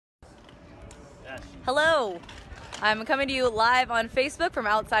Hello. I'm coming to you live on Facebook from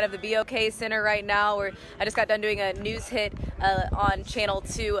outside of the BOK Center right now, where I just got done doing a news hit on Channel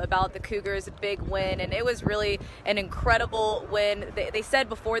 2 about the Cougars' big win, and it was really an incredible win. They said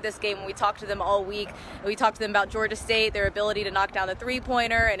before this game, when we talked to them all week, we talked to them about Georgia State, their ability to knock down the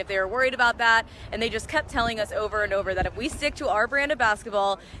three-pointer, and if they were worried about that, and they just kept telling us over and over that if we stick to our brand of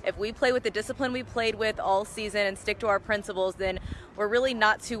basketball, if we play with the discipline we played with all season and stick to our principles, then we're really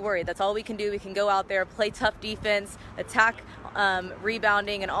not too worried. That's all we can do. We can go out there, play tough defense, attack,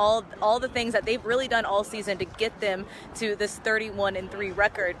 rebounding, and all the things that they've really done all season to get them to this 31-3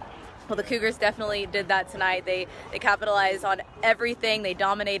 record. Well, the Cougars definitely did that tonight. They capitalized on everything. They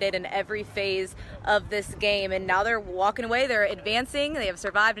dominated in every phase of this game, and now they're walking away. They're advancing. They have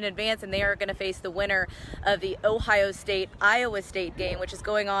survived and advanced, and they are going to face the winner of the Ohio State-Iowa State game, which is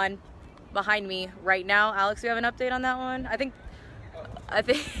going on behind me right now. Alex, do you have an update on that one? I think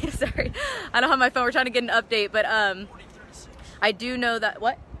sorry, I don't have my phone. We're trying to get an update, but I do know that,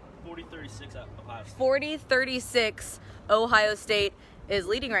 what? 40-36 Ohio State. 40-36 Ohio State is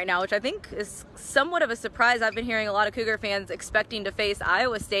leading right now, which I think is somewhat of a surprise. I've been hearing a lot of Cougar fans expecting to face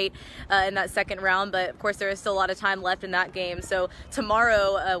Iowa State in that second round, but of course there is still a lot of time left in that game. So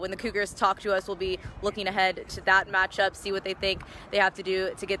tomorrow, when the Cougars talk to us, we'll be looking ahead to that matchup, see what they think they have to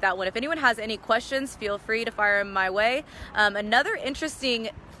do to get that one. If anyone has any questions, feel free to fire them my way. Another interesting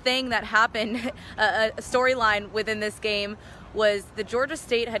thing that happened, a storyline within this game, was the Georgia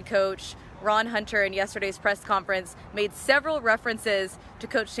State head coach Ron Hunter in yesterday's press conference made several references to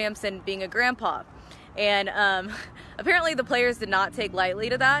Coach Sampson being a grandpa. And apparently the players did not take lightly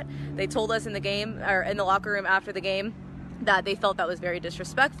to that. They told us in the game, or in the locker room after the game, that they felt that was very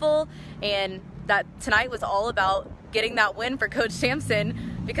disrespectful, and that tonight was all about getting that win for Coach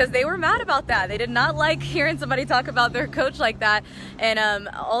Sampson, because they were mad about that. They did not like hearing somebody talk about their coach like that. And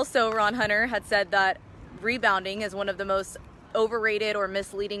also Ron Hunter had said that rebounding is one of the most overrated or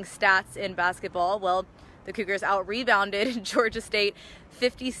misleading stats in basketball. Well, the Cougars out-rebounded Georgia State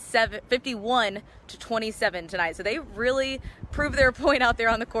 51-27 tonight. So they really proved their point out there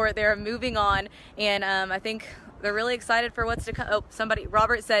on the court. They're moving on, and I think they're really excited for what's to come. Oh,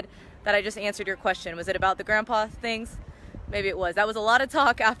 Robert said that I just answered your question. Was it about the grandpa things? Maybe it was. That was a lot of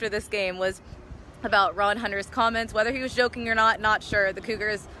talk after this game, was about Ron Hunter's comments. Whether he was joking or not sure. The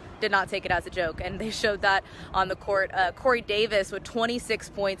Cougars did not take it as a joke, and they showed that on the court. Corey Davis with 26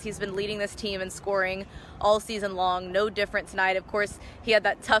 points. He's been leading this team in scoring all season long. No different tonight. Of course, he had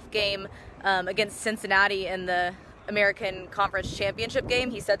that tough game against Cincinnati in the American Conference Championship game.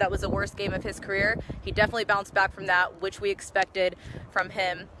 He said that was the worst game of his career. He definitely bounced back from that, which we expected from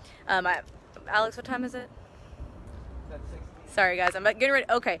him. Alex, what time is it? Sorry guys, I'm getting ready.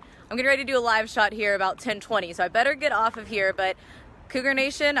 Okay, I'm getting ready to do a live shot here about 10:20, so I better get off of here. But Cougar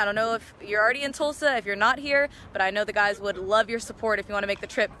Nation, I don't know if you're already in Tulsa, if you're not here, but I know the guys would love your support if you want to make the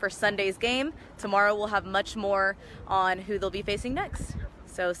trip for Sunday's game. Tomorrow we'll have much more on who they'll be facing next.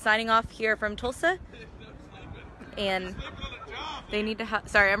 So signing off here from Tulsa, and they need to have,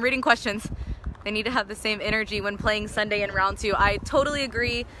 sorry, I'm reading questions. They need to have the same energy when playing Sunday in round 2. I totally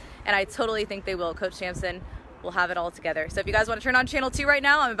agree, and I totally think they will. Coach Sampson will have it all together. So if you guys want to turn on Channel 2 right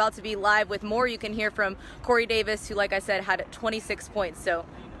now, I'm about to be live with more. You can hear from Corey Davis, who, like I said, had 26 points. So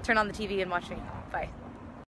turn on the TV and watch me. Bye.